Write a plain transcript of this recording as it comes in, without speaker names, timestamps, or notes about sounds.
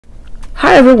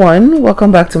Hi everyone,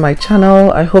 welcome back to my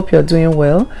channel. I hope you're doing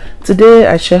well. Today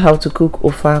I share how to cook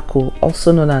Ofe Akwu,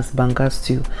 also known as Banga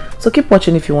stew. So keep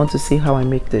watching if you want to see how I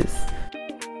make this.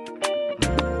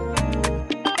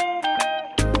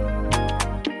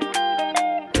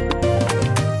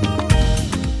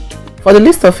 For the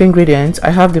list of ingredients,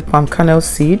 I have the palm kernel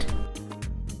seed,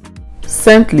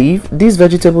 scent leaf. This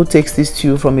vegetable takes this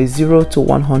stew from a 0 to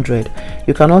 100.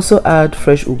 You can also add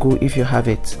fresh ugu if you have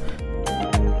it.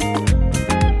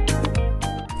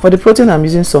 For the protein, I'm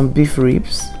using some beef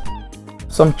ribs,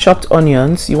 some chopped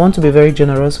onions. You want to be very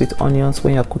generous with onions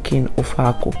when you're cooking Ofe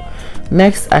Akwu.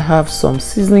 Next, I have some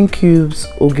seasoning cubes,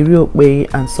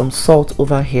 okpei, and some salt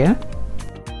over here.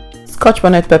 Scotch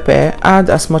bonnet pepper,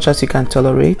 add as much as you can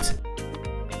tolerate.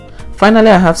 Finally,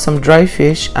 I have some dry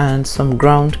fish and some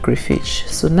ground crayfish.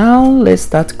 So now let's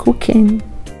start cooking.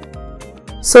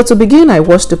 So to begin, I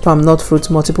washed the palm nut fruit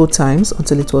multiple times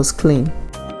until it was clean.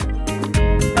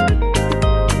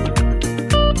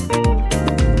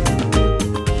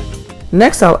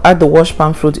 Next, I'll add the washed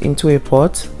palm fruit into a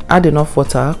pot, add enough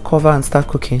water, cover and start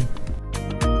cooking.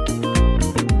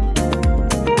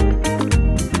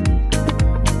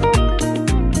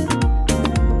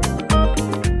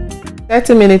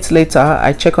 "30 minutes later,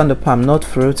 I check on the palm nut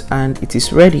fruit and it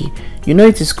is ready. You know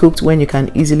it is cooked when you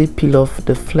can easily peel off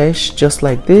the flesh just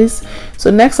like this.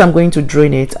 So next I'm going to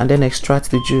drain it and then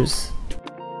extract the juice.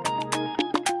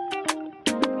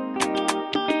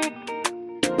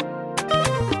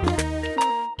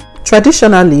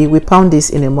 Traditionally, we pound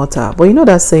this in a mortar, but you know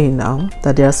that saying now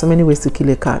that there are so many ways to kill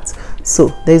a cat.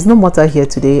 So there is no mortar here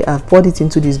today. I've poured it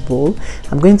into this bowl.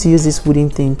 I'm going to use this wooden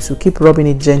thing to keep rubbing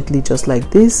it gently just like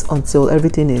this until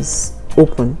everything is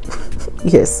open.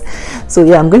 Yes, so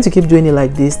yeah, I'm going to keep doing it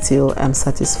like this till I'm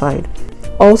satisfied.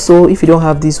 Also, if you don't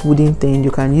have this wooden thing,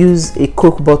 you can use a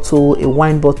Coke bottle, a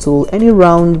wine bottle, any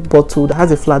round bottle that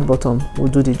has a flat bottom will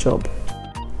do the job.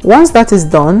 Once that is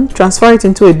done, transfer it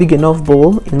into a big enough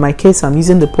bowl. In my case, I'm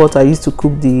using the pot I used to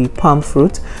cook the palm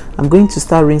fruit. I'm going to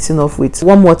start rinsing off with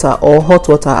warm water or hot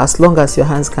water as long as your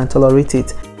hands can tolerate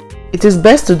it. It is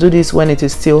best to do this when it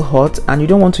is still hot and you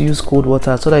don't want to use cold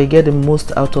water so that you get the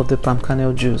most out of the palm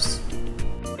kernel juice.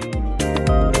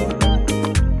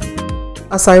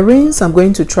 As I rinse, I'm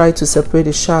going to try to separate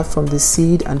the shaft from the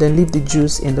seed and then leave the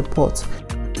juice in the pot.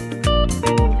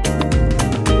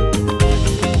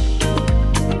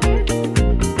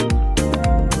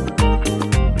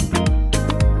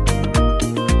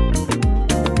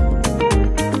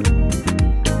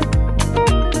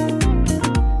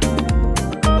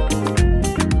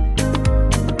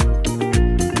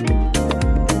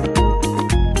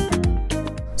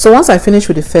 So once I finish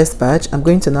with the first batch, I'm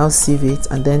going to now sieve it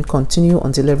and then continue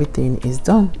until everything is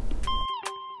done.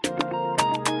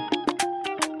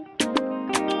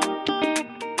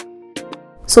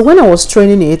 So when I was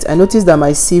straining it, I noticed that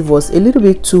my sieve was a little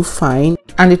bit too fine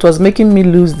and it was making me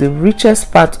lose the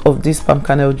richest part of this palm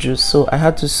kernel juice. So I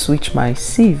had to switch my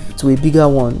sieve to a bigger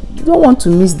one. You don't want to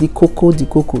miss the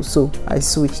cocoa, so I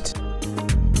switched.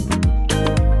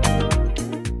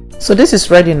 So this is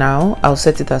ready now. I'll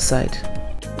set it aside.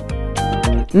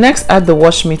 Next, add the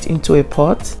washed meat into a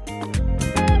pot.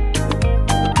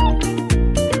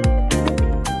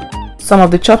 Some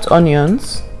of the chopped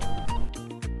onions,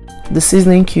 the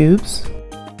seasoning cubes.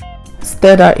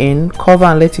 Stir that in, cover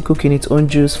and let it cook in its own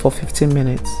juice for 15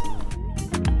 minutes.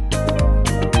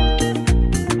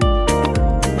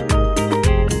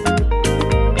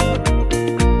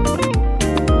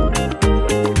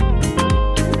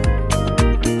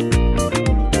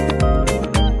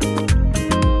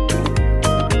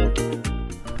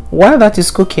 While that is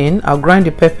cooking, I'll grind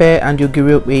the pepper and your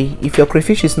okpei. If your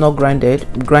crayfish is not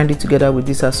grinded, grind it together with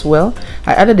this as well.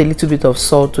 I added a little bit of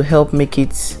salt to help make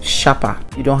it sharper.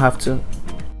 You don't have to.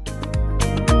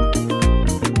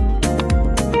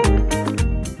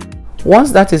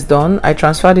 Once that is done, I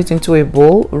transferred it into a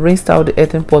bowl, rinsed out the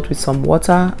earthen pot with some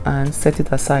water and set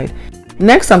it aside.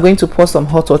 Next, I'm going to pour some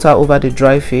hot water over the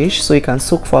dry fish so it can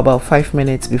soak for about 5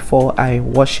 minutes before I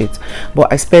wash it.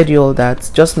 But I spared you all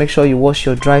that. Just make sure you wash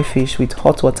your dry fish with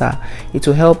hot water. It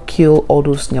will help kill all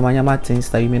those nyama things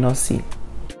that you may not see.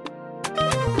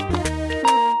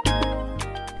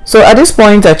 So at this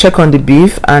point, I check on the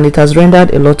beef and it has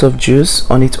rendered a lot of juice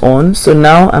on its own. So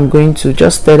now I'm going to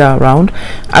just stir that around,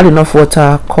 add enough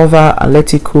water, cover and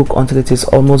let it cook until it is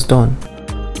almost done.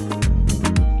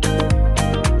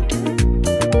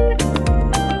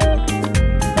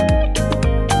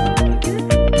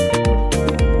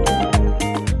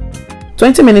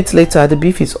 "20 minutes later, the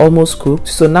beef is almost cooked,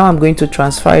 so now I'm going to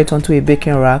transfer it onto a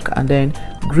baking rack and then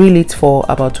grill it for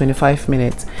about 25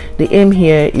 minutes. The aim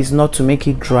here is not to make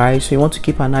it dry, so you want to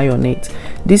keep an eye on it.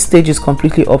 This stage is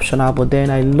completely optional, but then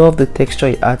I love the texture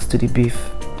it adds to the beef.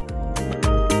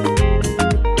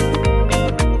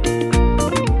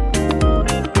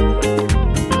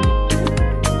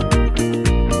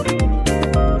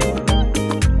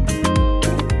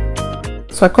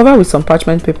 So I cover with some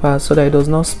parchment paper so that it does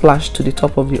not splash to the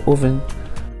top of the oven.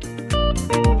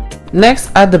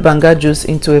 Next, add the banga juice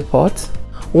into a pot.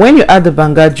 When you add the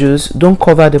banga juice, don't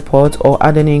cover the pot or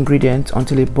add any ingredient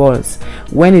until it boils.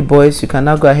 When it boils, you can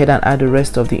now go ahead and add the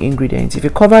rest of the ingredients. If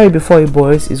you cover it before it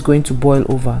boils, it's going to boil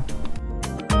over.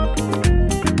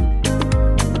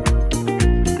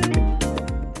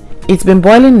 It's been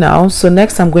boiling now, so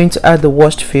next I'm going to add the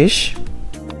washed fish.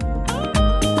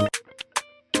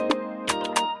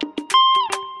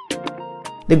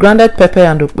 The grounded pepper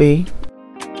and okpei,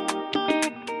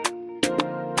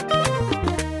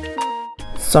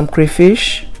 some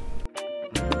crayfish,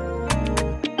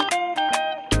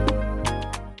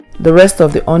 the rest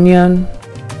of the onion,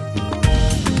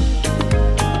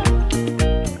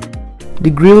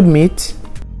 the grilled meat,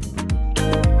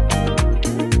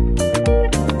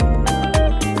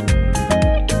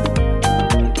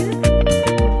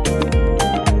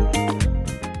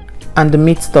 and the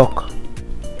meat stock.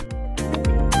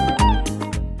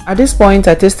 At this point,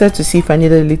 I tasted to see if I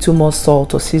needed a little more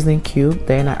salt or seasoning cube,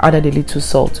 then I added a little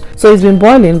salt. So it's been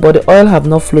boiling, but the oil have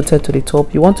not floated to the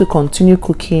top. You want to continue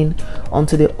cooking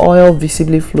until the oil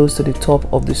visibly flows to the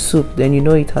top of the soup. Then you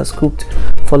know it has cooked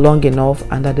for long enough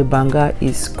and that the banga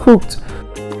is cooked.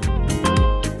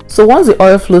 So once the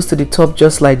oil flows to the top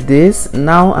just like this,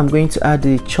 now I'm going to add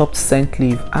the chopped scent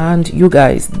leaf. And you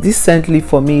guys, this scent leaf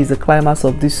for me is the climax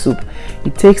of this soup.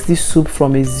 It takes this soup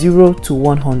from a 0 to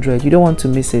 100. You don't want to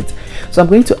miss it. So I'm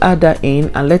going to add that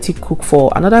in and let it cook for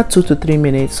another 2 to 3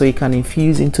 minutes so it can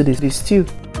infuse into the stew.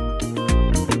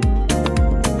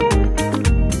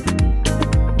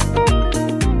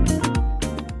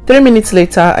 3 minutes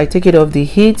later, I take it off the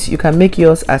heat. You can make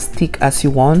yours as thick as you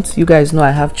want. You guys know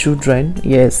I have children,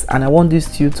 yes, and I want this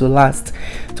stew to last.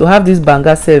 To have this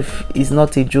banga self is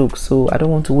not a joke, so I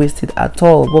don't want to waste it at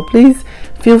all. But please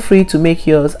feel free to make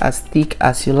yours as thick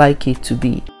as you like it to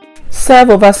be. Serve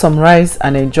over some rice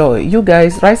and enjoy. You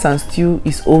guys, rice and stew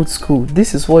is old school.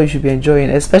 This is what you should be enjoying,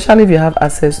 especially if you have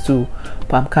access to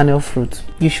palm kernel fruit.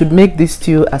 You should make this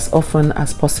stew as often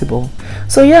as possible.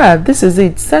 So yeah, this is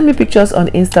it. Send me pictures on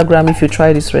Instagram if you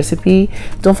try this recipe.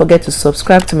 Don't forget to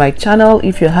subscribe to my channel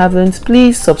if you haven't.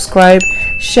 Please subscribe,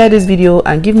 share this video,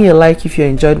 and give me a like if you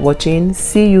enjoyed watching.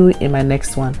 See you in my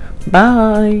next one.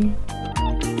 Bye.